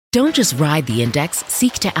Don't just ride the index,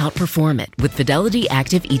 seek to outperform it with Fidelity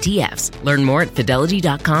Active ETFs. Learn more at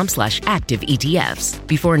fidelity.com/active ETFs.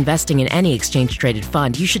 Before investing in any exchange-traded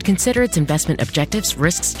fund, you should consider its investment objectives,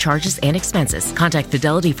 risks, charges, and expenses. Contact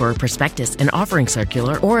Fidelity for a prospectus, an offering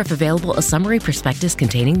circular, or if available, a summary prospectus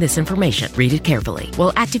containing this information. Read it carefully.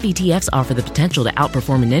 While active ETFs offer the potential to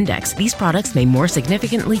outperform an index, these products may more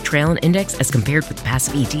significantly trail an index as compared with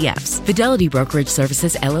passive ETFs. Fidelity Brokerage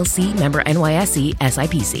Services, LLC, member NYSE,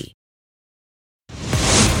 SIPC.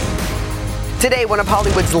 Today, one of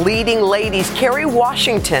Hollywood's leading ladies, Kerry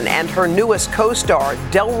Washington, and her newest co-star,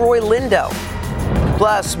 Delroy Lindo.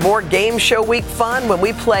 Plus, more game show week fun when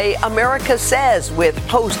we play America Says with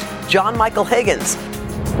host John Michael Higgins.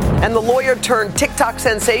 And the lawyer turned TikTok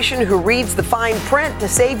sensation who reads the fine print to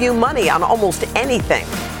save you money on almost anything.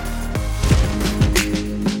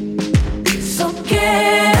 So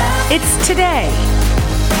get up. It's Today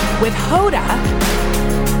with Hoda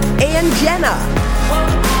And Jenna.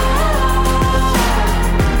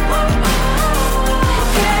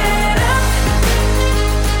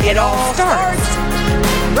 It all starts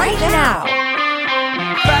right now.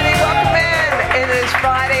 Friday, welcome in. It is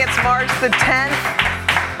Friday. It's March the 10th.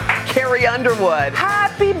 Carrie Underwood.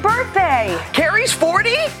 Happy birthday. Carrie's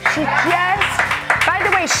 40? By the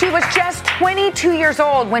way, she was just 22 years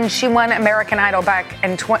old when she won American Idol back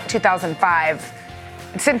in 2005.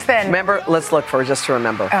 Since then. Remember, let's look for just to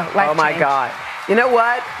remember. Life my change. God. You know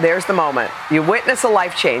what? There's the moment. You witness a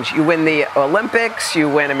life change. You win the Olympics, you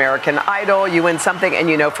win American Idol, you win something, and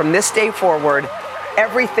you know from this day forward,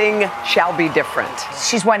 everything shall be different.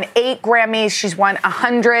 She's won 8 Grammys. She's won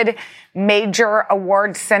 100 major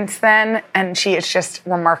awards since then, and she is just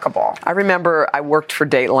remarkable. I remember I worked for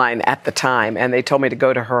Dateline at the time, and they told me to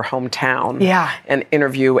go to her hometown and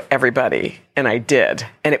interview everybody, and I did.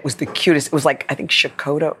 And it was the cutest. It was like, I think,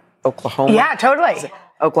 Chakotah, Oklahoma. Yeah, totally.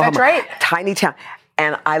 Oklahoma. That's right. Tiny town.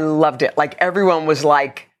 And I loved it. Like, everyone was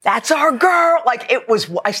like, that's our girl. Like, it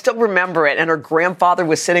was, I still remember it. And her grandfather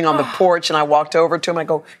was sitting on the porch, and I walked over to him. I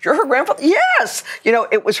go, you're her grandfather? Yes. You know,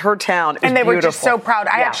 it was her town. It was and they beautiful. were just so proud.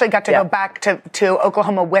 I actually got to go back to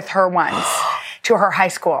Oklahoma with her once. To her high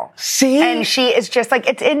school. See? And she is just like,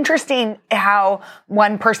 it's interesting how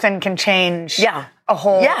one person can change a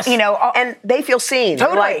whole, you know. And they feel seen.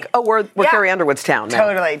 Totally. They're like, oh, we're Carrie Underwood's town now.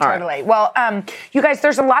 Totally. Right. Well, you guys,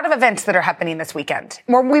 there's a lot of events that are happening this weekend.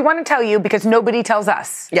 Well, we want to tell you because nobody tells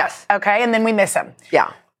us. Yes. Okay, and then we miss them.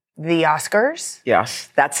 Yeah. The Oscars. Yes,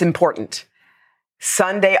 that's important.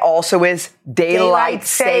 Sunday also is daylight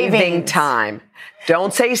saving time.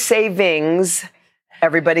 Don't say savings.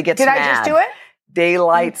 Everybody gets mad. Did I just do it?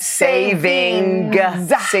 Daylight saving,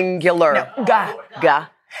 singular. No,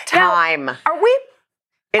 time. Now, are we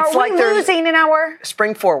losing an hour?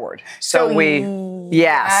 Spring forward. So we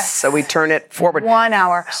turn it forward. 1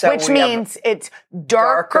 hour, So which means it's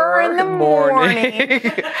darker in the morning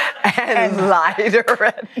and lighter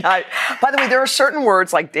at night. By the way, there are certain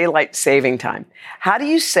words like daylight saving time. How do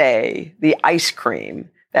you say the ice cream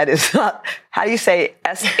that is not, how do you say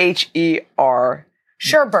S-H-E-R?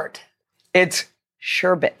 Sherbet. It's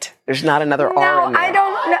sherbet. There's not another R in there. I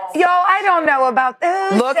don't know. Y'all, I don't know about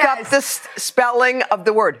this. Look up the spelling of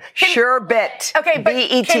the word. Sherbet. Okay, but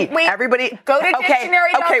B-E-T. Everybody go to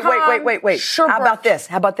dictionary.com. Okay, wait. Sherbet. How about this?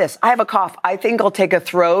 I have a cough. I think I'll take a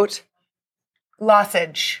throat.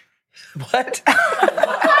 Lozenge. What?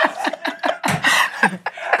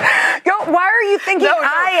 Yo, why are you thinking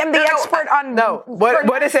I am the expert on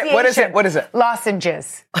What is it? What is it?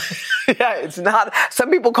 Lozenges. Yeah, it's not. Some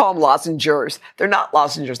people call them lozengers. They're not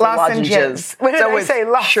lozengers. They're lozenges. What did I say?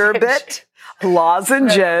 Lozenge. Sherbet,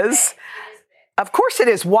 lozenges. Of course it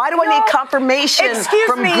is. Why do I need confirmation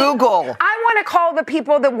from Google? I want to call the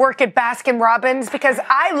people that work at Baskin Robbins because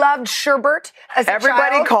I loved sherbet as a child.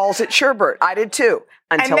 Everybody calls it sherbet. I did too.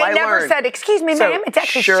 Until I learned. And they never said, excuse me, ma'am, it's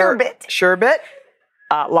actually sherbet. Sherbet,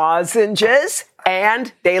 lozenges,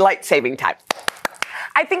 and daylight saving time.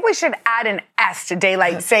 I think we should add an S to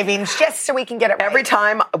daylight savings just so we can get it right. Every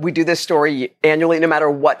time we do this story annually, no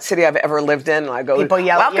matter what city I've ever lived in, and I go, people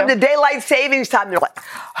yell welcome at you. to daylight savings time. And they're like,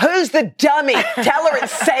 who's the dummy? Tell her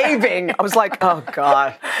it's saving. I was like, oh,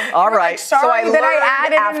 God. All right. Like, sorry so I that I learned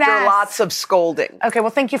added an after S. lots of scolding. Okay,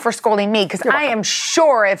 well, thank you for scolding me because I am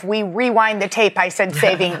sure if we rewind the tape, I said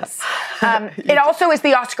savings. It also is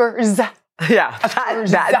the Oscars. Yeah,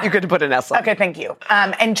 that you could put an S on. Okay, thank you.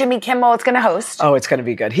 And Jimmy Kimmel is going to host. Oh, it's going to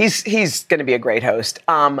be good. He's going to be a great host.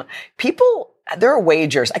 People there are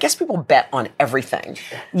wagers. I guess people bet on everything.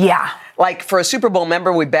 Yeah. Like for a Super Bowl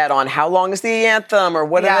member, we bet on how long is the anthem or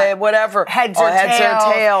what are they, whatever. Heads or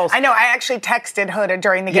tails. I know. I actually texted Hoda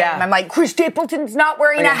during the game. I'm like, Chris Stapleton's not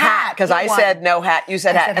wearing a hat. Because I said no hat. You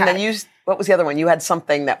said hat. And then you, what was the other one? You had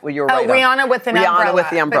something that you were right on. Rihanna with an umbrella. Rihanna with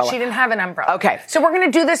the umbrella. But she didn't have an umbrella. Okay. So we're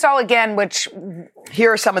going to do this all again, which...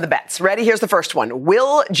 Here are some of the bets. Ready? Here's the first one.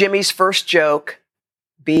 Will Jimmy's first joke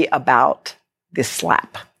be about the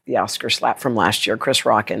slap? The Oscar slap from last year, Chris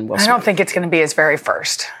Rock and Will Smith. I don't think it's going to be his very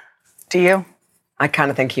first. Do you? I kind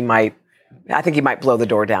of think he might. I think he might blow the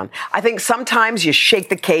door down. I think sometimes you shake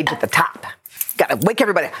the cage at the top. Got to wake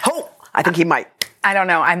everybody. Ho! I think he might. I don't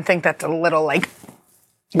know. I think that's a little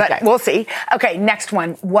but we'll see. Okay, next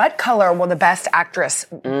one. What color will the Best Actress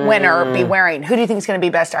winner be wearing? Who do you think is going to be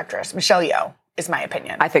Best Actress? Michelle Yeoh is my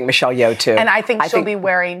opinion. I think Michelle Yeoh too. And I think she'll be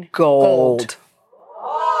wearing gold.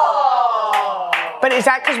 But is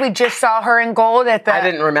that because we just saw her in gold at the... I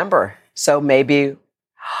didn't remember. So maybe...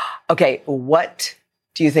 Okay, what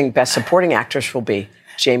do you think Best Supporting Actress will be?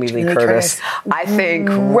 Jamie Lee Curtis. I think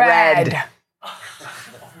red.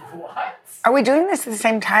 What? Are we doing this at the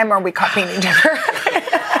same time or are we copying each other?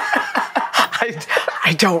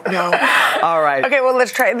 I don't know. All right. Okay, well,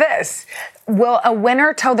 let's try this. Will a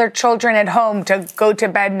winner tell their children at home to go to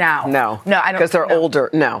bed now? No. No, I don't. Because they're older.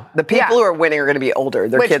 No. The people who are winning are going to be older.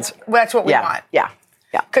 Their kids. That's what we want. Yeah.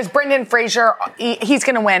 Because Brendan Fraser, he's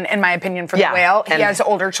going to win, in my opinion, for The Whale. He has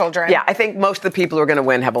older children. Yeah, I think most of the people who are going to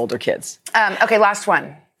win have older kids. Okay, last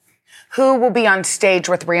one. Who will be on stage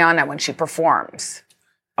with Rihanna when she performs?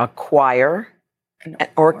 A choir, an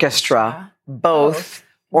orchestra, both,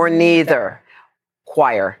 or neither.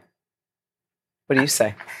 Choir. What do you say?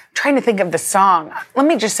 I'm trying to think of the song. Let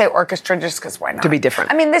me just say orchestra just because why not? To be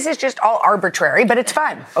different. I mean, this is just all arbitrary, but it's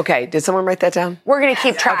fun. Okay, did someone write that down? We're going to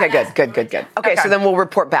keep track. Okay, good. Okay, so then we'll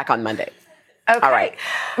report back on Monday. Okay. All right.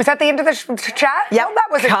 Was that the end of the chat? Yep. Well, that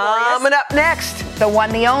was coming up next. The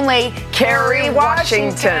one, the only, Kerry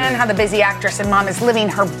Washington. How the busy actress and mom is living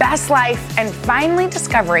her best life and finally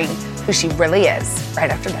discovering who she really is.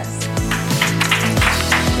 Right after this.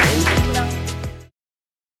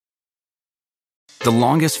 The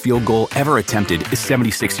longest field goal ever attempted is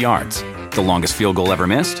 76 yards. The longest field goal ever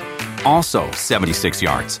missed? Also 76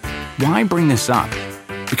 yards. Why bring this up?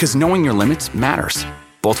 Because knowing your limits matters,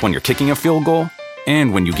 both when you're kicking a field goal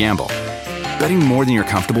and when you gamble. Betting more than you're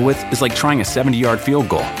comfortable with is like trying a 70-yard field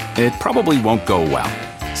goal. It probably won't go well.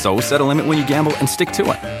 So set a limit when you gamble and stick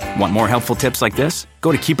to it. Want more helpful tips like this?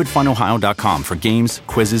 Go to keepitfunohio.com for games,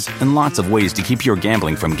 quizzes, and lots of ways to keep your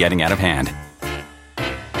gambling from getting out of hand.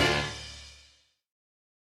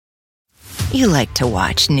 You like to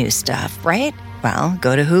watch new stuff, right? Well,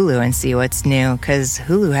 go to Hulu and see what's new, because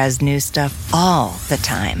Hulu has new stuff all the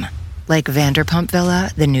time. Like Vanderpump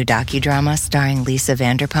Villa, the new docudrama starring Lisa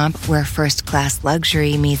Vanderpump, where first-class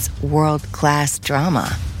luxury meets world-class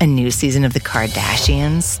drama. A new season of The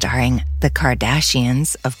Kardashians starring The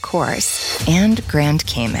Kardashians, of course. And Grand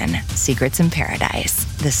Cayman, Secrets in Paradise,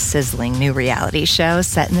 the sizzling new reality show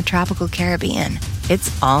set in the tropical Caribbean.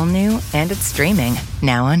 It's all new and it's streaming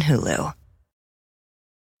now on Hulu.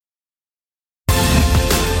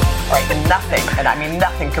 Right, nothing, and I mean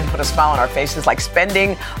nothing can put a smile on our faces like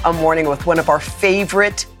spending a morning with one of our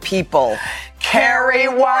favorite people, Kerry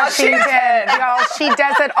Washington. Y'all, she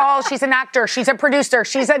does it all. She's an actor. She's a producer.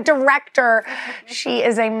 She's a director. She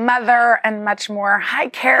is a mother and much more. Hi,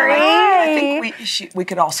 Kerry. Hi. I think we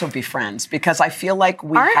could also be friends because I feel like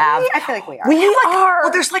we have. I feel like we are. We are.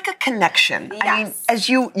 Well, there's like a connection. Yes. I mean, as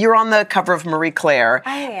you're on the cover of Marie Claire,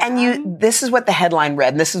 and this is what the headline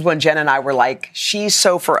read, and this is when Jen and I were like, she's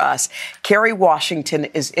so for us. Kerry Washington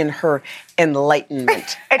is in her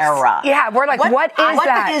enlightenment era. Yeah, we're like, what is that?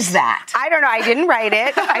 What is that? I don't know. I didn't write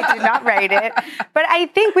it. I did not write it. But I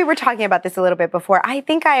think we were talking about this a little bit before. I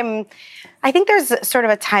think there's sort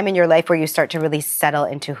of a time in your life where you start to really settle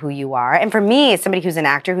into who you are. And for me, as somebody who's an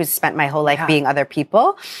actor who's spent my whole life being other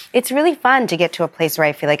people, it's really fun to get to a place where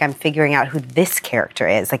I feel like I'm figuring out who this character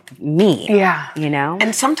is, like me. Yeah. You know?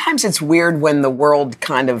 And sometimes it's weird when the world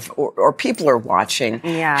kind of, or people are watching.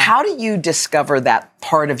 Yeah. How do you discover that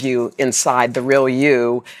part of you inside the real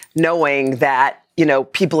you, knowing that, you know,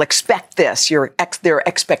 people expect this, there are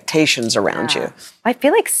expectations around you? I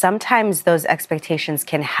feel like sometimes those expectations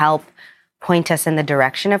can help point us in the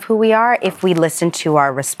direction of who we are if we listen to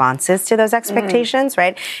our responses to those expectations,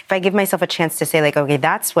 right? If I give myself a chance to say like, okay,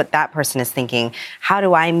 that's what that person is thinking. How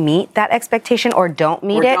do I meet that expectation or don't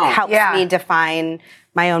meet it? Helps me define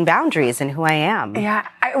my own boundaries and who I am. Yeah.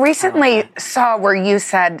 I recently saw where you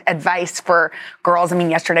said advice for girls. I mean,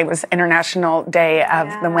 yesterday was International Day of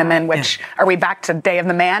the Women, which, are we back to Day of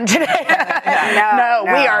the Man today? No,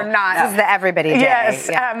 we are not. This is the everybody day. Yes.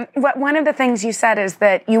 Yeah. One of the things you said is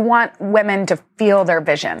that you want women to feel their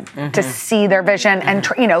vision, to see their vision and,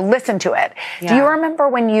 listen to it. Yeah. Do you remember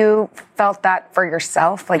when you felt that for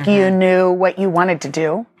yourself? Like you knew what you wanted to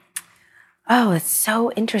do? Oh, it's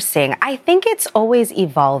so interesting. I think it's always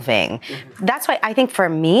evolving. That's why I think for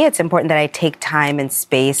me, it's important that I take time and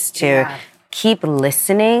space to keep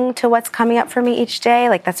listening to what's coming up for me each day.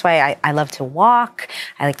 Like, that's why I love to walk.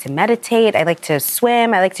 I like to meditate. I like to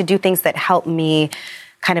swim. I like to do things that help me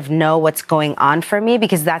kind of know what's going on for me,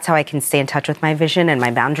 because that's how I can stay in touch with my vision and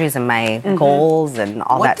my boundaries and my goals and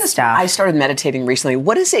all that stuff. I started meditating recently.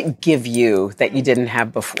 What does it give you that you didn't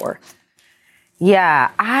have before? Yeah,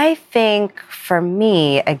 I think for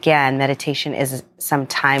me, again, meditation is some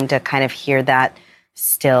time to kind of hear that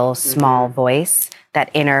still small voice, that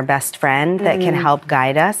inner best friend that can help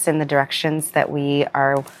guide us in the directions that we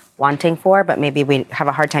are wanting for, but maybe we have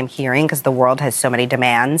a hard time hearing because the world has so many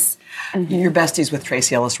demands. You're besties with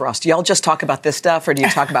Tracy Ellis Ross. Do y'all just talk about this stuff, or do you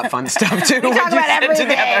talk about fun stuff too? We talk about everything.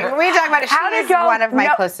 We talk about it. She's one of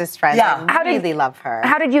my closest friends. Yeah. I really love her.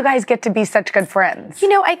 How did you guys get to be such good friends?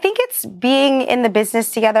 I think it's being in the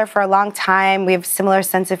business together for a long time. We have a similar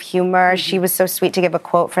sense of humor. She was so sweet to give a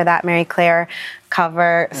quote for that Mary Claire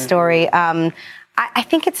cover story. I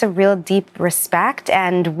think it's a real deep respect,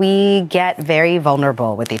 and we get very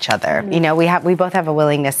vulnerable with each other. We both have a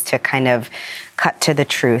willingness to kind of cut to the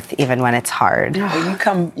truth, even when it's hard.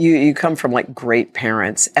 Well, you come from like great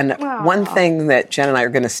parents, and one thing that Jen and I are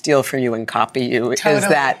going to steal from you and copy you is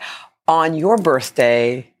that on your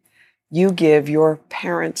birthday, you give your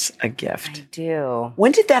parents a gift. I do.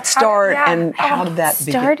 When did that start, and how did that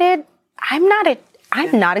begin?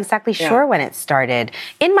 I'm not exactly sure when it started.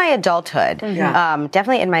 In my adulthood,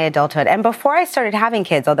 definitely in my adulthood. And before I started having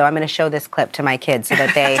kids, although I'm going to show this clip to my kids so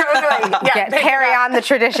that they carry on the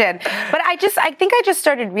tradition. But I think I just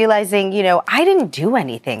started realizing, I didn't do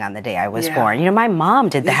anything on the day I was born. My mom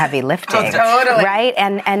did the heavy lifting, right?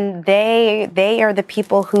 And they are the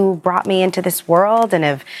people who brought me into this world and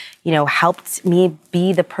have helped me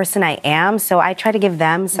be the person I am. So I try to give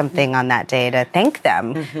them something on that day to thank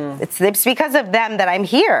them. It's because of them that I'm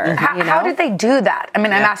here. How did they do that? I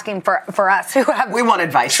mean, I'm asking for us who have we want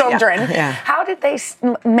advice. Children. How did they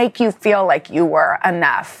make you feel like you were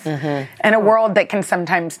enough in a world that can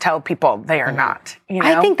sometimes tell people they are not?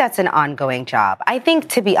 I think that's an ongoing job. I think,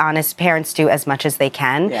 to be honest, parents do as much as they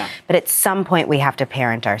can, but at some point we have to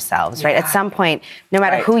parent ourselves, right? At some point, no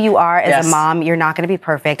matter who you are as a mom, you're not going to be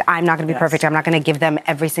perfect. I'm not going to be perfect. I'm not going to give them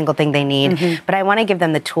every single thing they need, but I want to give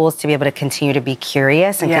them the tools to be able to continue to be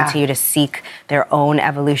curious and continue to seek their own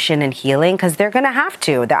evolution and healing, because they're going to have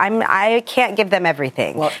to. I can't give them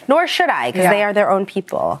everything, nor should I, because they are their own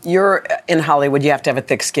people. You're in Hollywood, you have to have a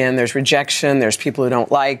thick skin. There's rejection, there's people who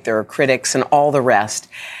don't like, there are critics and all the rest.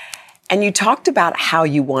 And you talked about how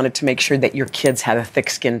you wanted to make sure that your kids had a thick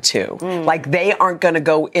skin too. Like they aren't going to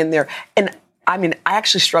go in there. And I mean, I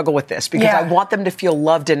actually struggle with this because I want them to feel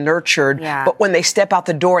loved and nurtured. But when they step out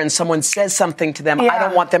the door and someone says something to them, I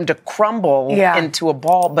don't want them to crumble into a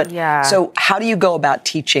ball. But so how do you go about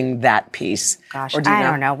teaching that piece? Gosh, I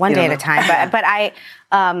don't know. One day at a time. But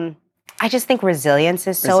I just think resilience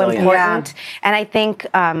is so important. And I think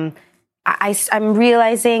I'm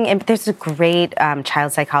realizing, and there's a great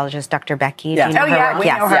child psychologist, Dr. Becky. Do you know her work? We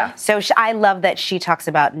know her. So I love that she talks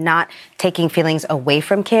about not taking feelings away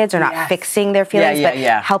from kids or not fixing their feelings, but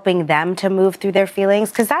helping them to move through their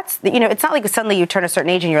feelings. Because that's, it's not like suddenly you turn a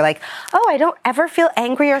certain age and you're like, oh, I don't ever feel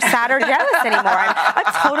angry or sad or jealous anymore. I'm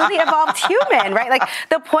a totally evolved human, right? Like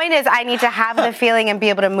the point is I need to have the feeling and be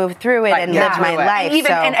able to move through it and live my life.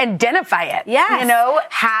 And identify it. Yes.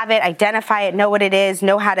 Have it, identify it, know what it is,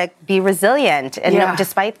 know how to be resilient and know,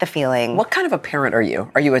 despite the feeling. What kind of a parent are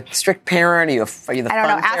you? Are you a strict parent? Are you the fun I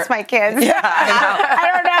don't know. Ask my kids. Yeah,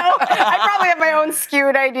 I don't know. I probably have my own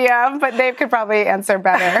skewed idea, but they could probably answer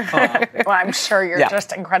better. Well, I'm sure you're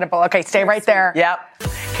just incredible. Okay, stay right there. Yep.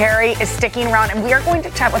 Carrie is sticking around, and we are going to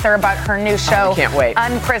chat with her about her new show, can't wait.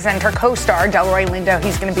 Unprisoned. Her co-star, Delroy Lindo,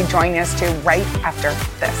 he's going to be joining us too right after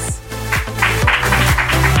this.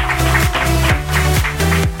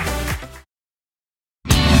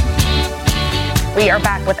 We are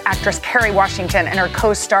back with actress Kerry Washington and her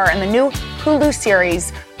co-star in the new Hulu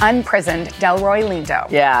series, Unprisoned, Delroy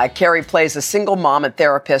Lindo. Yeah, Kerry plays a single mom and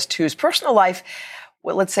therapist whose personal life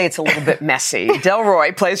well, let's say it's a little bit messy.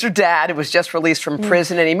 Delroy plays her dad, who was just released from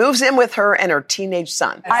prison, and he moves in with her and her teenage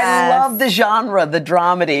son. Yes. I love the genre, the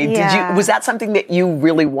dramedy. Yeah. Was that something that you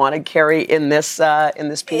really wanted, Carrie, in this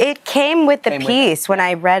piece? It came with the piece when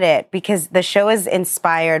I read it, because the show is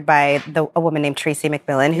inspired by a woman named Tracy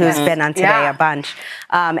McMillan, who's been on Today a bunch,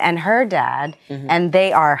 and her dad, and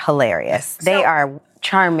they are hilarious. They are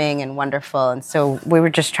charming and wonderful, and so we were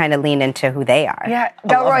just trying to lean into who they are. Yeah,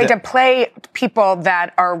 Delroy, to play people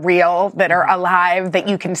that are real, that are alive, that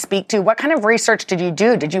you can speak to, what kind of research did you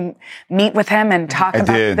do? Did you meet with him and talk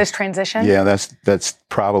about this transition? Yeah, that's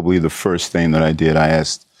probably the first thing that I did. I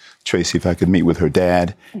asked Tracy if I could meet with her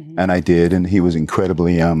dad, and I did, and he was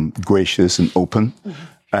incredibly gracious and open.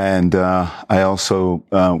 And I also,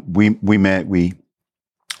 we met, we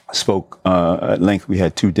spoke at length. We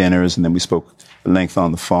had 2 dinners, and then we spoke at length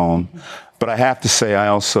on the phone. But I have to say, I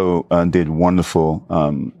also did wonderful.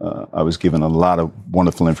 I was given a lot of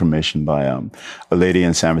wonderful information by a lady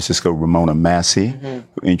in San Francisco, Ramona Massey, who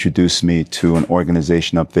introduced me to an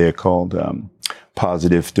organization up there called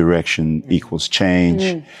Positive Direction Equals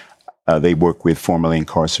Change. They work with formerly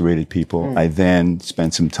incarcerated people. I then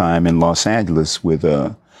spent some time in Los Angeles with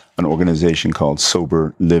an organization called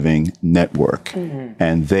Sober Living Network.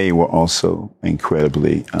 And they were also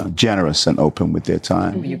incredibly generous and open with their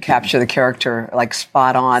time. You capture the character like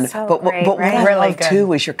spot on. So but great, what right? I Really love good.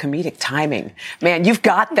 too is your comedic timing. Man, you've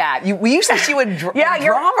got that. We used to see you in Yeah, you're-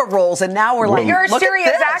 drama roles, and now we're like, You're a look at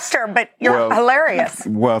serious this. actor, but you're hilarious.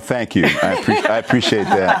 Well, thank you. I appreciate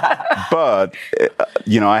that. But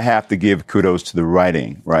I have to give kudos to the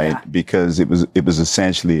writing, right? Because it was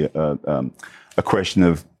essentially a question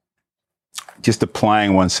of just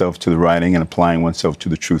applying oneself to the writing and applying oneself to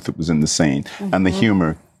the truth that was in the scene, and the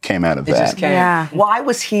humor came out of It that. just came. Yeah. Why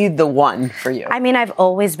was he the one for you? I mean, I've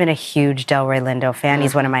always been a huge Delroy Lindo fan.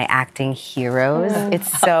 He's one of my acting heroes.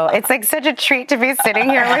 It's like such a treat to be sitting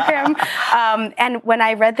here with him. And when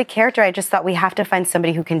I read the character, I just thought we have to find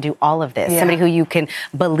somebody who can do all of this. Somebody who you can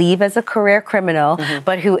believe as a career criminal,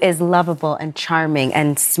 but who is lovable and charming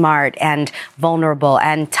and smart and vulnerable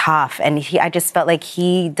and tough. And I just felt like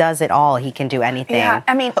he does it all. He can do anything. Yeah,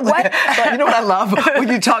 I mean, what? You know what I love? When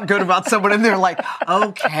you talk good about someone and they're like,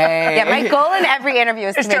 okay. Yeah, my goal in every interview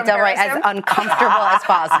is to make Delroy as uncomfortable as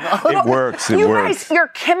possible. It works. It You works. guys, your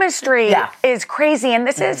chemistry is crazy, and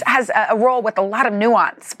this has a role with a lot of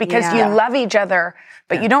nuance because you love each other,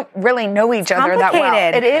 but you don't really know each other that well.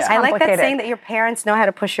 It is I like complicated. that saying that your parents know how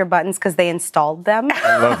to push your buttons because they installed them.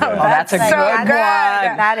 I love that. That's a so good good.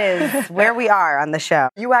 one. That is where we are on the show.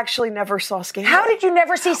 You actually never saw Scandal. How did you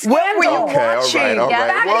never see Scandal? What were you Okay, watching? all right.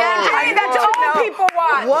 Back in the day, that's all people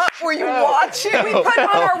watch. What were you watching? We put on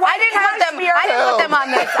our white cashmere. I didn't put them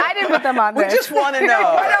on this. I didn't put them on We this. just want to know.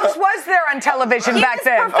 What else was there on television He back was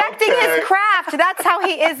then? perfecting his craft. That's how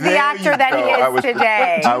he is the There actor you that he go. is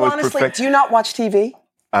today. I was Honestly, perfect. do you not watch TV?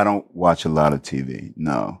 I don't watch a lot of TV,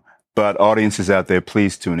 no. But audiences out there,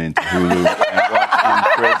 please tune in to Hulu and watch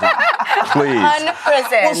Unprisoned. Please.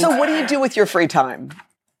 Unprisoned. Well, so what do you do with your free time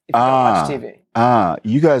if you don't watch TV?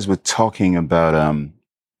 You guys were talking about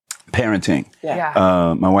parenting.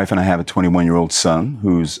 Yeah. My wife and I have a 21-year-old son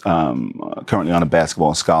who's currently on a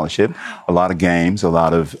basketball scholarship. A lot of games, a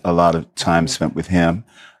lot of time spent with him.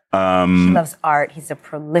 He loves art. He's a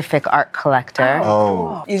prolific art collector.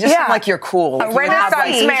 Oh, You just seem like you're cool. A You would have,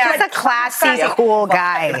 Renaissance like, man. He's a classy, cool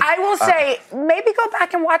guy. I will say, maybe go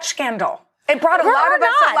back and watch Scandal. It brought a Or lot of us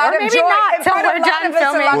not, a lot or of maybe joy. not, It till brought a we're lot done of us a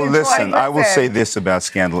filming. lot well, of listen, joy. I will say this about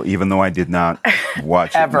Scandal, even though I did not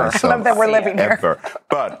watch it myself. I love that we're living here. Ever.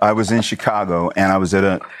 But I was in Chicago, and I was at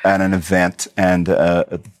an event, and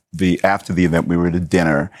after the event, we were at a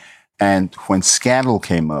dinner, and when Scandal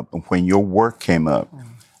came up, and when your work came up,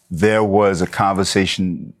 there was a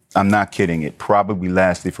conversation, I'm not kidding, it probably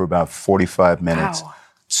lasted for about 45 minutes,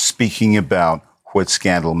 speaking about what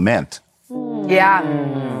Scandal meant.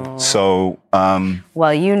 Yeah. So,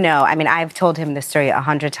 Well, I mean, I've told him this story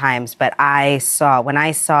 100 times, but when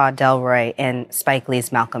I saw Delroy in Spike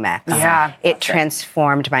Lee's Malcolm X, it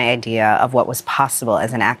transformed my idea of what was possible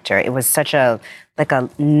as an actor. It was such a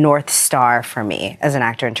North Star for me as an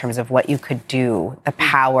actor in terms of what you could do, the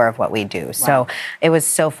power of what we do. Wow. So it was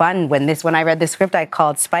so fun. When I read the script, I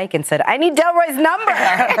called Spike and said, I need Delroy's number.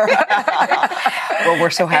 Well,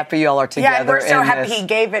 we're so happy you all are together. Yeah, and we're so in happy this. he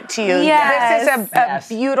gave it to you. Yes. This is a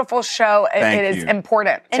beautiful show. Thank It is you.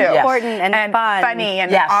 important, too. Important and fun. funny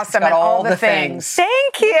and Yes, it's awesome got and all all the the things.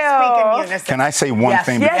 Thank you. Speak in unison. can I say one Yes.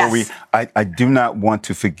 thing Yes. before I do not want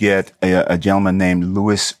to forget a gentleman named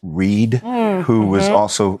Louis Reed, who was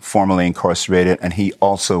also formerly incarcerated, and he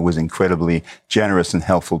also was incredibly generous and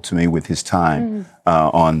helpful to me with his time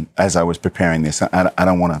as I was preparing this. I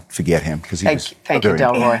don't want to forget him because he was thank you,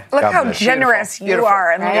 Delroy. Look God how bless. generous you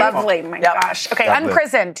are and lovely. My gosh. Okay, God bless.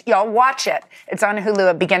 Unprisoned. Y'all watch it. It's on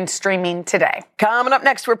Hulu. It begins streaming today. Coming up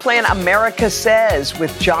next, we're playing America Says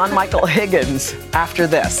with John Michael Higgins after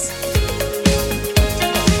this.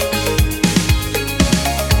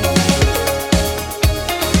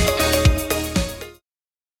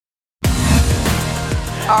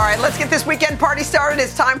 All right, let's get this weekend party started.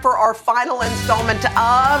 It's time for our final installment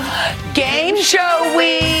of Game Show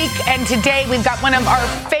Week. And today we've got one of our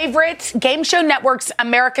favorite game show networks,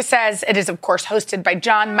 America Says. It is, of course, hosted by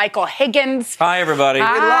John Michael Higgins. Hi, everybody.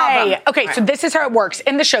 Hi. We love him. Okay, so this is how it works.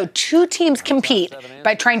 In the show, 2 teams compete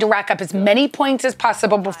by trying to rack up as many points as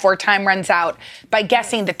possible before time runs out by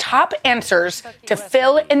guessing the top answers to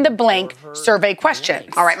fill in the blank survey questions.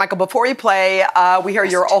 All right, Michael, before you play, we hear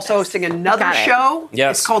you're also hosting another show.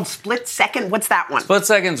 Yes. It's called Split Second. What's that one? Split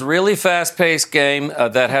Second's really fast-paced game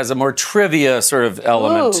that has a more trivia sort of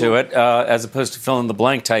element to it, as opposed to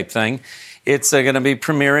fill-in-the-blank type thing. It's going to be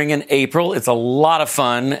premiering in April. It's a lot of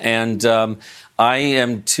fun, and I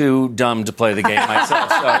am too dumb to play the game myself.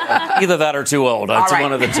 So either that or too old. It's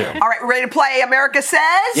one of the two. All right, ready to play America Says?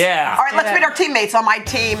 Yeah. All right, let's meet our teammates. On my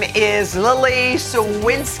team is Lily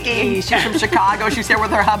Sawinski. She's from Chicago. She's here with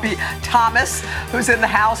her hubby, Thomas, who's in the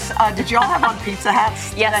house. Did you all have on pizza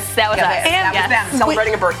hats? Yes, that was us. That was them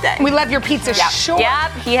celebrating a birthday. We love your pizza. Sure.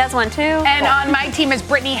 Yep, he has one too. And on my team is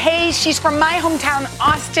Brittany Hayes. She's from my hometown,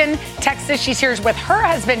 Austin, Texas. She's here with her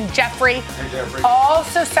husband, Jeffrey. Hey, Jeffrey.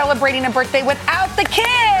 Also celebrating a birthday without the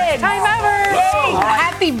kids. Time ever. Yay.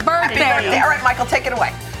 Happy birthday. All right, Michael, take it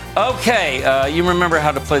away. Okay, you remember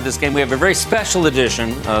how to play this game. We have a very special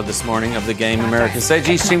edition this morning of the game America Says.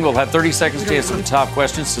 Each team will have 30 seconds to answer the top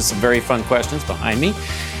questions to some very fun questions behind me.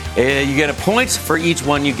 You get a point for each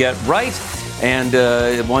one you get right. And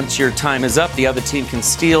once your time is up, the other team can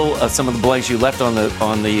steal some of the blanks you left on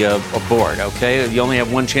the board. Okay, you only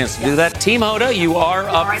have one chance to do that. Team Hoda, you are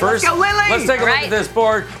up first. Let's go, Lily. Let's take a look at this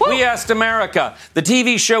board. Woo. We asked America. The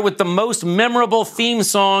TV show with the most memorable theme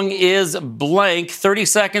song is blank. 30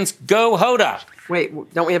 seconds. Go, Hoda. Wait,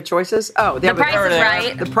 don't we have choices? Oh, The Price is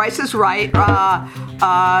Right. The Price is Right.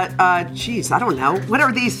 Geez, I don't know. What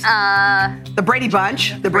are these? The Brady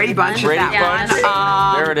Bunch. The Brady Bunch. Brady Bunch.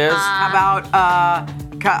 There it is. How about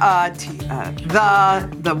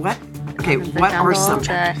the what? Okay, what are some?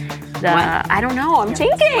 I don't know. I'm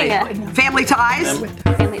thinking. Family Ties.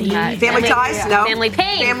 Family Ties? No. Family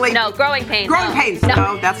Pains. No. Growing Pains. Growing Pains.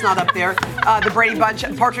 No, that's not up there. The Brady Bunch,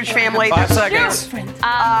 Partridge Family. 5 seconds.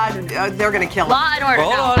 They're going to kill it. Law and Order.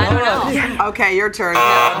 Hold on. Okay, your turn.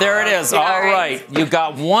 There it is. All right. You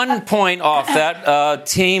got 1 point off that.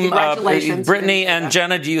 Team Congratulations. Brittany and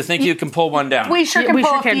Jenna, do you think you can pull one down? We sure can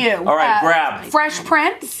pull a few. All right, grab. Fresh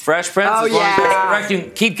Prince. Fresh Prince. Oh, as long as that's yeah. correct. You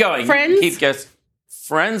can keep going. Friends? You can keep guessing.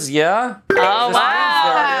 Friends, yeah. Oh,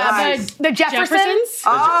 wow. The Jeffersons.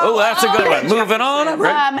 Oh, that's a good one. Moving on.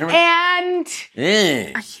 And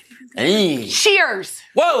Cheers.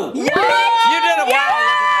 Whoa. You did it.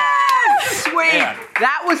 Wow. Sweep. Yeah.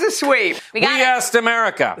 That was a sweep. We asked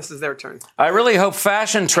America. This is their turn. I really hope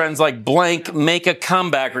fashion trends like blank make a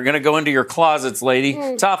comeback. We're going to go into your closets,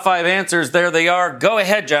 lady. Top 5 answers. There they are. Go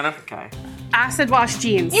ahead, Jenna. Okay. Acid wash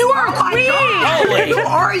jeans. You are queen. Holy. Who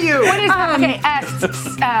are you? What is okay?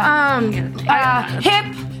 Hip.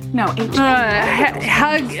 No.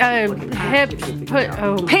 Hug. Hip. Put.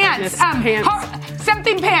 Oh. Pants. Pants.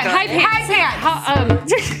 Something pants. High pants.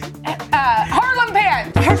 Harlem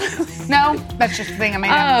pants. No, that's just a thing I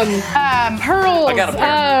made up. Pearls. I got a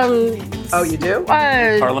pair. Oh, you do?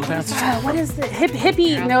 Harlem pants. What is the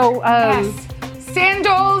hippie? No.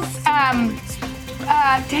 Sandals.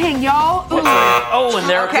 Dang, y'all. Ooh. Oh, and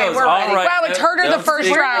there it goes. we're All ready. right. Wow, it's harder the first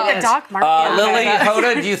round. Doc Martens. Lily,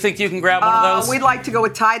 Hoda, do you think you can grab one of those? We'd like to go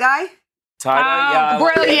with tie-dye. Tie-dye? Yeah.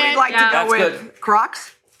 Brilliant. We'd like to go That's with good.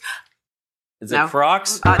 Crocs. Is it No.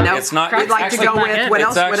 Crocs? No. It's not. We'd like to go with, what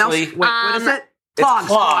else? What else? What is it? Clogs.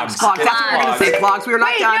 clogs. Clogs. That's what we're going to say. Clogs. We were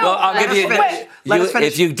not done. Well, I'll give you. Let us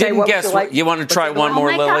finish. If you didn't what guess, would you like? you want to try one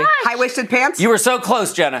more, my Lily? gosh. High-waisted pants? You were so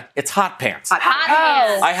close, Jenna. It's hot pants. Hot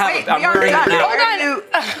pants. I have Wait, it. I'm we aren't wearing it done. now. Hold on.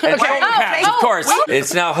 It's shoulder pads, of course.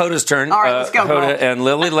 It's now Hoda's turn. All right, let's go, Hoda girl. and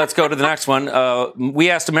Lily. Let's go to the next one. We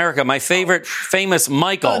asked America. My favorite famous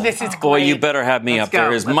Michael. Oh, this is Boy, great. you better have me Let's up there.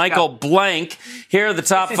 go. Is Let's Michael go. Blank? Here are the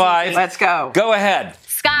top 5. Let's go. Go ahead.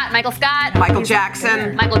 Scott. Michael Scott. Michael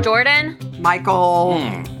Jackson. Michael Jordan. Michael.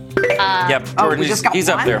 Yep. Oh, Jordan. we just got He's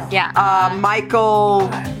up one? there. Yeah. Michael.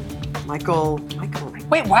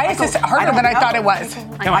 Wait, why is this harder than I thought it was?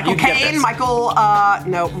 Come on, you can get Caine, this. Michael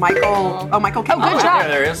Caine. good job.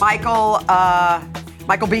 There it is.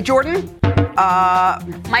 Michael B. Jordan.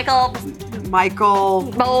 Michael. Michael.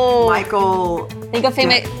 Think of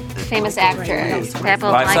famous actors.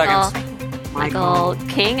 Example, 5 Michael. seconds. Michael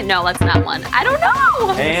King? No, that's not one. I don't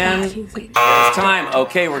know. And it's time.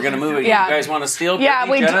 Okay, we're going to move it. Yeah. You guys want to steal? Yeah,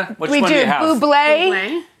 Brittany, Jenna? Which one do you have?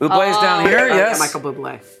 Bublé. Bublé's down here, yes. Michael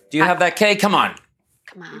Bublé. Do you have that K? Come on.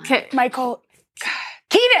 Michael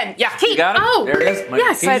Keaton. Yeah, you got it. Oh, there it is. Michael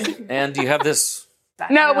yes, Keaton. And do you have this?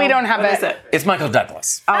 No, we don't have it. It's Michael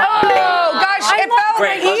Douglas. Oh, gosh, it felt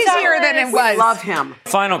Great. easier than it was. Love him.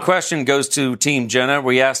 Final question goes to Team Jenna.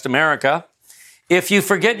 We asked America, if you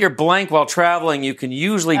forget your blank while traveling, you can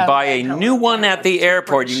usually buy a new one at the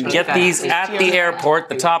airport. You can get these at the airport.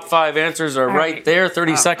 The top 5 answers are right there.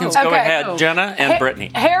 30 seconds. Go Okay. ahead, Jenna and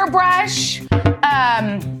Brittany. Hairbrush.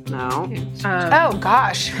 No. Oh,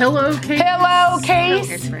 gosh. Pillowcase.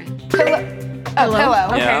 Pillowcase. Pillow.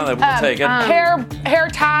 Okay. Yeah, we'll take it. Hair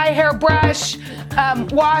tie, hairbrush,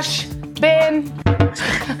 wash bin.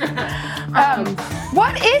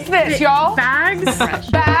 What is this, y'all? Bags.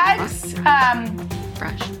 Bags.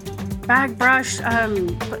 Brush. Bag brush.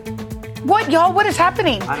 What, y'all? What is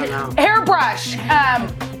happening? I don't know. Hairbrush.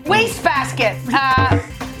 Wastebasket.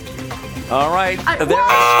 All right.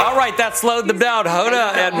 All right, that slowed them down.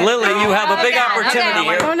 Hoda and Lily, you have a big opportunity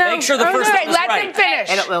here. Oh, no. Make sure the Oh, first no. one is Let them right. finish.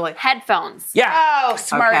 Hit it, Lily. Headphones. Yeah. Oh,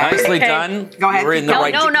 smart. Okay. Nicely Okay. done. Go ahead. We're in the No,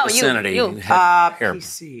 right no, you. vicinity. You. Here.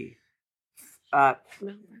 PC.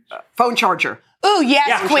 Phone charger. Ooh, yes,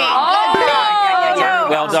 Yeah. queen. Oh, Good job. yeah.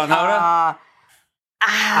 Well done, Hoda.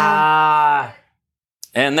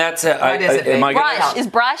 And that's it. What is it, am I babe? gonna- Brush. Is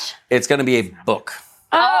brush? It's going to be a book.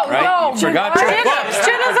 Oh, Right? no. You forgot your book.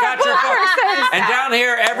 Jenna's Forgot your book. person. And down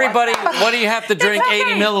here, everybody, what do you have to drink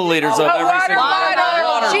 80 milliliters of every water single bottle.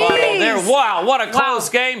 water bottle Jeez. there. Wow, what a close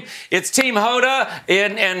game. It's Team Hoda,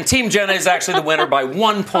 and Team Jenna is actually the winner by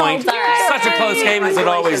 1 point. Such a close game as it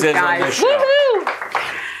always is on this show.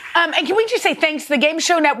 And can we just say thanks to the Game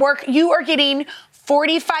Show Network, you are getting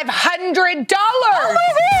 $4,500.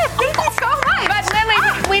 Thank you so much. But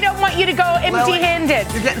Lily, we don't want you to go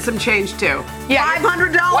empty-handed. You're getting some change too. Yeah.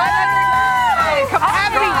 $500.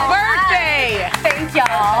 Happy birthday! Thank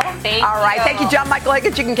y'all. Thank All right. you. Thank you, John Michael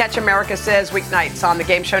Higgins. You can catch America Says weeknights on the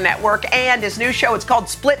Game Show Network and his new show. It's called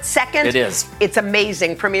Split Second. It is. It's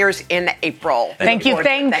amazing. Premieres in April. Thank you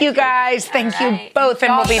guys. Thank you both,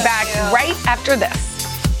 and we'll be back right after this.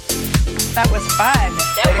 That was fun.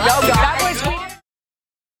 That was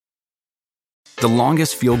The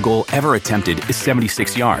longest field goal ever attempted is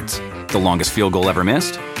 76 yards. The longest field goal ever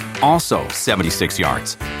missed? Also 76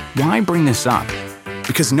 yards. Why bring this up?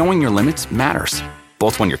 Because knowing your limits matters,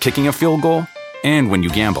 both when you're kicking a field goal and when you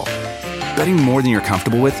gamble. Betting more than you're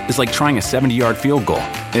comfortable with is like trying a 70-yard field goal.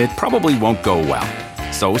 It probably won't go well.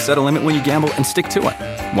 So set a limit when you gamble and stick to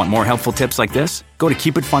it. Want more helpful tips like this? Go to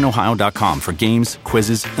keepitfunohio.com for games,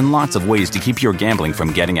 quizzes, and lots of ways to keep your gambling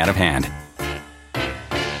from getting out of hand.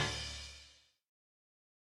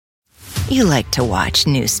 You like to watch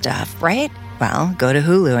new stuff, right? Well, go to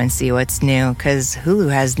Hulu and see what's new, because Hulu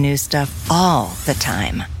has new stuff all the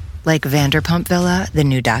time. Like Vanderpump Villa, the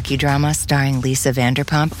new docudrama starring Lisa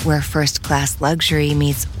Vanderpump, where first-class luxury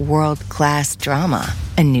meets world-class drama.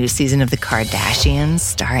 A new season of The Kardashians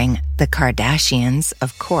starring The Kardashians,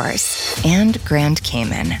 of course. And Grand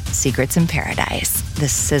Cayman, Secrets in Paradise, the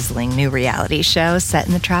sizzling new reality show set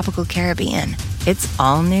in the tropical Caribbean. It's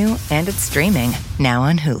all new and it's streaming now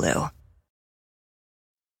on Hulu.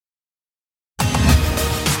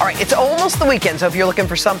 All right, it's almost the weekend, so if you're looking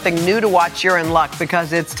for something new to watch, you're in luck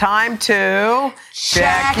because it's time to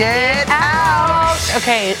check it out.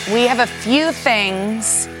 Okay, we have a few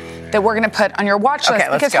things that we're going to put on your watch list Okay,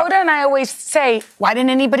 let's because go. Hoda and I always say, why didn't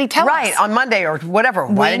anybody tell Right, us? on Monday or whatever.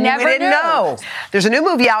 Why didn't never we didn't knew. know. There's a new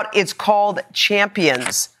movie out. It's called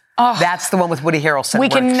Champions. That's the one with Woody Harrelson. We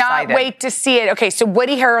We're cannot excited. wait to see it. Okay, so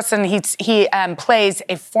Woody Harrelson, he plays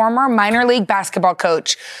a former minor league basketball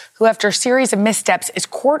coach who, after a series of missteps, is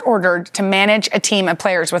court-ordered to manage a team of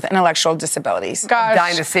players with intellectual disabilities. Gosh.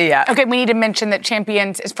 Dying to see it. Okay, we need to mention that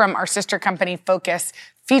Champions is from our sister company, Focus.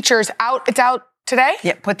 Features out. It's out today?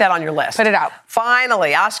 Yeah, put that on your list. Put it out.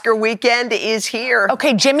 Finally, Oscar weekend is here.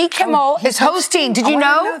 Okay, Jimmy Kimmel is hosting. Did you I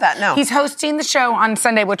know? didn't know that, no. He's hosting the show on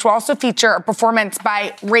Sunday, which will also feature a performance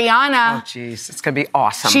by Rihanna. Oh, jeez, it's going to be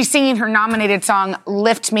awesome. She's singing her nominated song,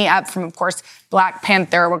 Lift Me Up, from, of course, Black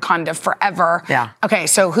Panther, Wakanda Forever. Yeah. Okay,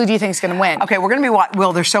 so who do you think is going to win? Okay, we're going to be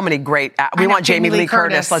well. There's so many great. We know, want Jamie Jamie Lee Lee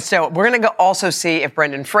Curtis. Curtis. Let's do it. We're going to go also see if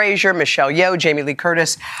Brendan Fraser, Michelle Yeoh, Jamie Lee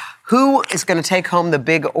Curtis. Who is going to take home the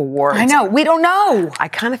big awards? I know. We don't know. I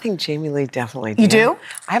kind of think Jamie Lee definitely did. You do?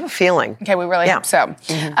 I have a feeling. Okay, we really hope so.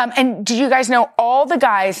 And did you guys know all the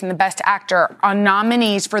guys in the Best Actor are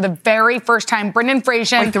nominees for the very first time? Brendan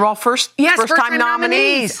Fraser. Wait, they're all first-time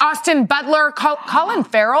nominees. Austin Butler, Colin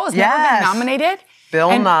Farrell has never been nominated.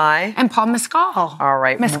 Bill Nye. And Paul Mescal. All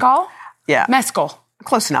right. Mescal? Yeah. Mescal.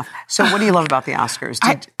 Close enough. So what do you love about the Oscars?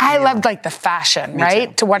 I loved like the fashion, right?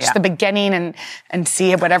 too. To watch Yeah. the beginning and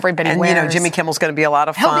see what everybody wears. And, Jimmy Kimmel's going to be a lot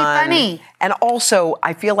of fun. He'll be funny. And also,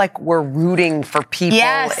 I feel like we're rooting for people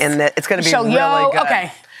in that. It's going to be really good.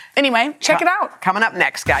 Okay. Anyway, check it out. Coming up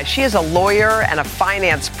next, guys, she is a lawyer and a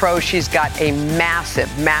finance pro. She's got a massive,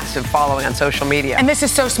 massive following on social media. And this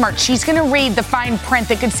is so smart. She's going to read the fine print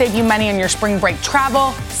that could save you money on your spring break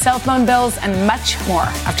travel, cell phone bills, and much more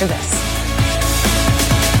after this.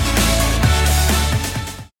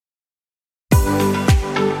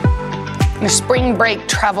 The spring break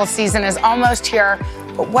travel season is almost here.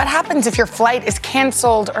 But what happens if your flight is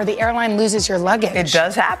canceled or the airline loses your luggage? It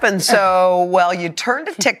does happen. So, well, you turn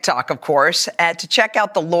to TikTok, of course, to check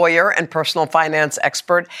out the lawyer and personal finance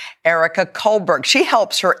expert, Erica Kullberg. She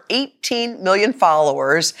helps her 18 million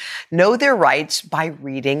followers know their rights by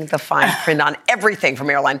reading the fine print on everything from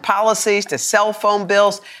airline policies to cell phone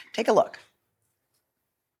bills. Take a look.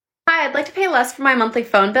 Hi, I'd like to pay less for my monthly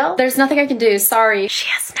phone bill. There's nothing I can do, sorry. She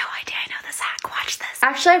has no idea I know this hack. Watch this.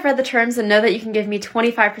 Actually, I've read the terms and know that you can give me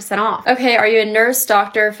 25% off. Okay, are you a nurse,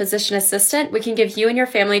 doctor, physician assistant? We can give you and your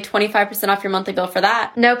family 25% off your monthly bill for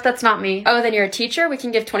that. Nope, that's not me. Oh, then you're a teacher? We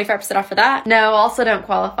can give 25% off for that. No, also don't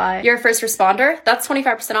qualify. You're a first responder? That's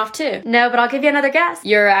 25% off too. No, but I'll give you another guess.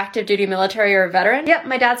 You're active duty military or a veteran? Yep,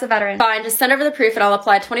 my dad's a veteran. Fine, just send over the proof and I'll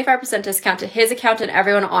apply a 25% discount to his account and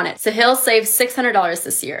everyone on it. So he'll save $600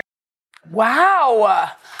 this year. Wow.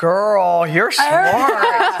 Girl, you're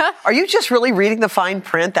smart. Are you just really reading the fine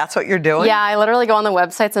print? That's what you're doing? Yeah, I literally go on the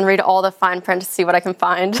websites and read all the fine print to see what I can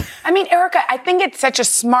find. I mean, Erica, I think it's such a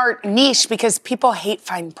smart niche because people hate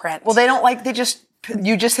fine print. Well, they don't like, you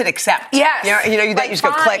just hit accept. Yes. You just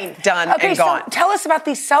go click, done, and gone. So tell us about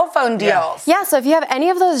these cell phone deals. Yeah, so if you have any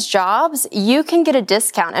of those jobs, you can get a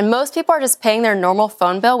discount. And most people are just paying their normal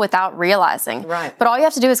phone bill without realizing. Right. But all you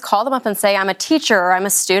have to do is call them up and say, I'm a teacher or I'm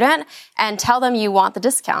a student, and tell them you want the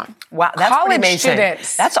discount. Wow, that's College pretty amazing.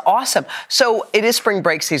 students. That's awesome. So it is spring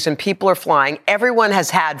break season. People are flying. Everyone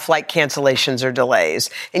has had flight cancellations or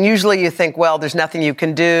delays. And usually you think, well, there's nothing you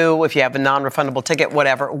can do if you have a non-refundable ticket,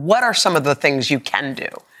 whatever. What are some of the things you can do?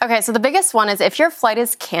 Okay, so the biggest one is if your flight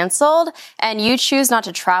is canceled and you choose not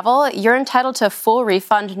to travel, you're entitled to a full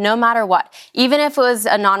refund no matter what. Even if it was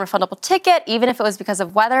a non-refundable ticket, even if it was because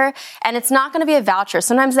of weather, and it's not going to be a voucher.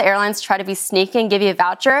 Sometimes the airlines try to be sneaky and give you a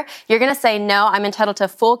voucher. You're going to say, no, I'm entitled to a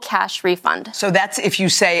full cash refund. So that's if you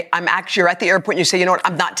say, you're at the airport and you say, you know what,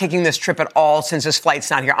 I'm not taking this trip at all since this flight's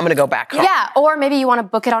not here. I'm going to go back home. Yeah, or maybe you want to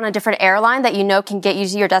book it on a different airline that you know can get you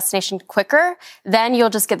to your destination quicker. Then you'll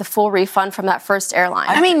just get the full refund from that first airline.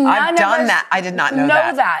 I mean, I've done that. I did not know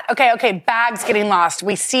that. Okay, bags getting lost.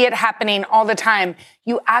 We see it happening all the time.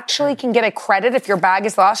 You actually can get a credit if your bag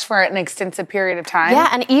is lost for an extensive period of time. Yeah,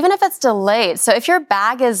 and even if it's delayed. So if your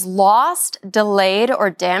bag is lost, delayed, or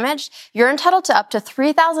damaged, you're entitled to up to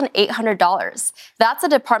 $3,800. That's a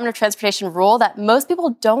Department of Transportation rule that most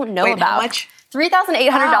people don't know about. How much?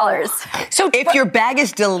 $3,800. So if your bag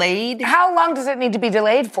is delayed? How long does it need to be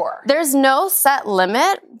delayed for? There's no set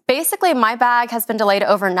limit. Basically, my bag has been delayed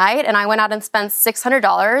overnight, and I went out and spent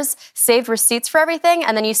 $600, saved receipts for everything,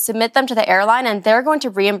 and then you submit them to the airline, and they're going to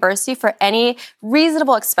reimburse you for any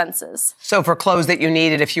reasonable expenses. So for clothes that you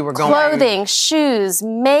needed if you were going... Clothing, shoes,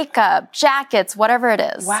 makeup, jackets, whatever it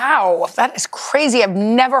is. Wow, that is crazy. I've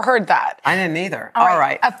never heard that. I didn't either. All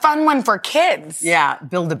right. A fun one for kids. Yeah,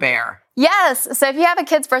 Build-A-Bear. Yes. So if you have a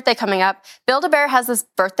kid's birthday coming up, Build-A-Bear has this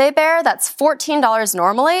birthday bear that's $14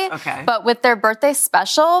 normally. Okay. But with their birthday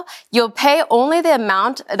special, you'll pay only the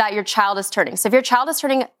amount that your child is turning. So if your child is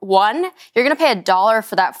turning 1, you're going to pay $1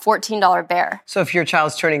 for that $14 bear. So if your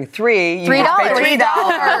child's turning 3, you $3. pay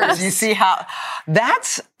 $3. You see how...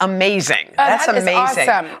 That's amazing. That's that is amazing.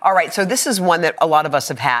 awesome. All right, so this is one that a lot of us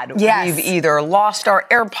have had. Yes. We've either lost our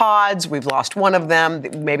AirPods, we've lost one of them,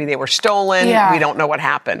 maybe they were stolen, Yeah. we don't know what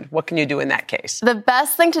happened. What can you do in that case? The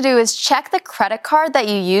best thing to do is check the credit card that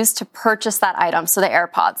you used to purchase that item, so the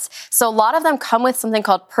AirPods. So a lot of them come with something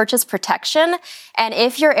called purchase protection, and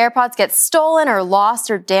if your AirPods get stolen or lost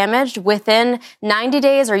or damaged within 90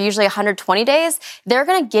 days or usually 120 days, they're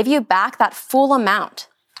going to give you back that full amount.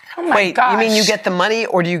 Oh my Wait, gosh. you mean you get the money,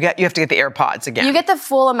 or you have to get the AirPods again? You get the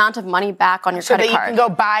full amount of money back on your so credit that card. you can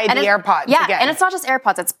go buy the AirPods yeah, again. and it's not just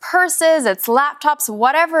AirPods. It's purses, it's laptops,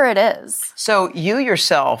 whatever it is. So you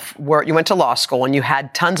yourself you went to law school and you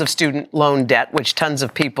had tons of student loan debt, which tons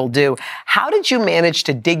of people do. How did you manage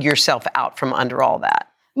to dig yourself out from under all that?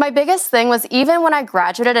 My biggest thing was even when I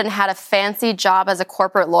graduated and had a fancy job as a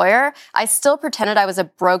corporate lawyer, I still pretended I was a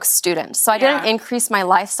broke student. So I didn't increase my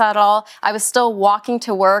lifestyle at all. I was still walking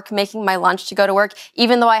to work, making my lunch to go to work,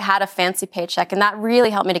 even though I had a fancy paycheck. And that really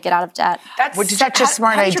helped me to get out of debt. That's such a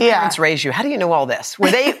smart How did idea. your parents raise you? How do you know all this?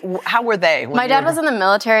 How were they? My dad was in the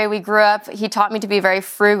military. We grew up. He taught me to be very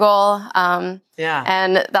frugal.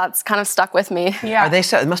 And that's kind of stuck with me. Yeah. They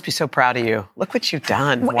must be so proud of you. Look what you've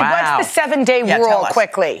done. Wow. What's the 7-day rule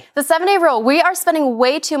quickly? The 7-day rule. We are spending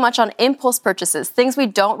way too much on impulse purchases, things we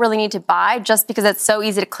don't really need to buy just because it's so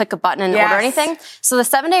easy to click a button and order anything. So the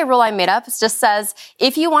 7-day rule I made up just says,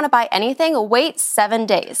 if you want to buy anything, wait 7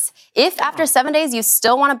 days. If after 7 days you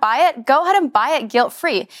still want to buy it, go ahead and buy it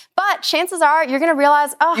guilt-free. But chances are you're going to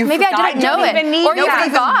realize, maybe I didn't know it. Or you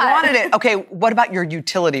forgot. Wanted it. Okay, what about your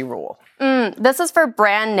utility rule? This is for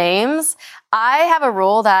brand names. I have a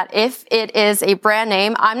rule that if it is a brand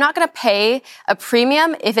name, I'm not going to pay a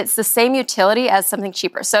premium if it's the same utility as something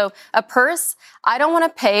cheaper. So a purse, I don't want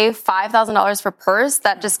to pay $5,000 for a purse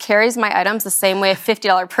that just carries my items the same way a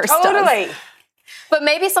 $50 purse does. Totally. But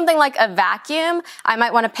maybe something like a vacuum, I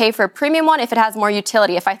might want to pay for a premium one if it has more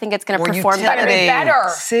utility, if I think it's going to perform better.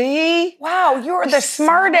 See? Wow, you're the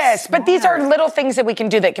smartest. But these are little things that we can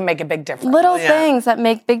do that can make a big difference. Little things that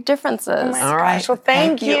make big differences. All right. Well,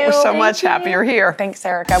 thank you. We're so much happy you're here. Thanks,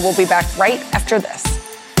 Erica. We'll be back right after this.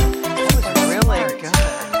 That was really good.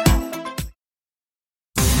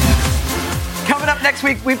 Coming up next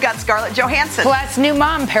week, we've got Scarlett Johansson. Plus, new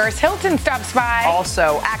mom Paris Hilton stops by.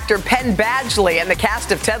 Also, actor Penn Badgley and the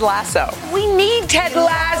cast of Ted Lasso. We need Ted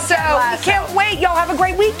Lasso. We can't wait. Y'all have a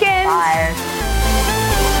great weekend. Bye.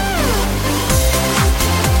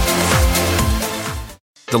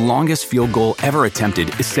 The longest field goal ever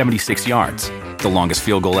attempted is 76 yards. The longest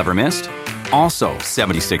field goal ever missed? Also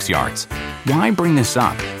 76 yards. Why bring this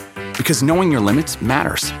up? Because knowing your limits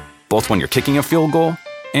matters, both when you're kicking a field goal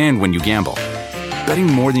and when you gamble. Betting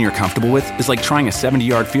more than you're comfortable with is like trying a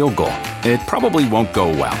 70-yard field goal. It probably won't go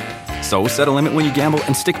well. So set a limit when you gamble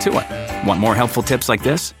and stick to it. Want more helpful tips like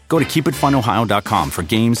this? Go to keepitfunohio.com for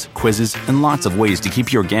games, quizzes, and lots of ways to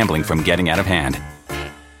keep your gambling from getting out of hand.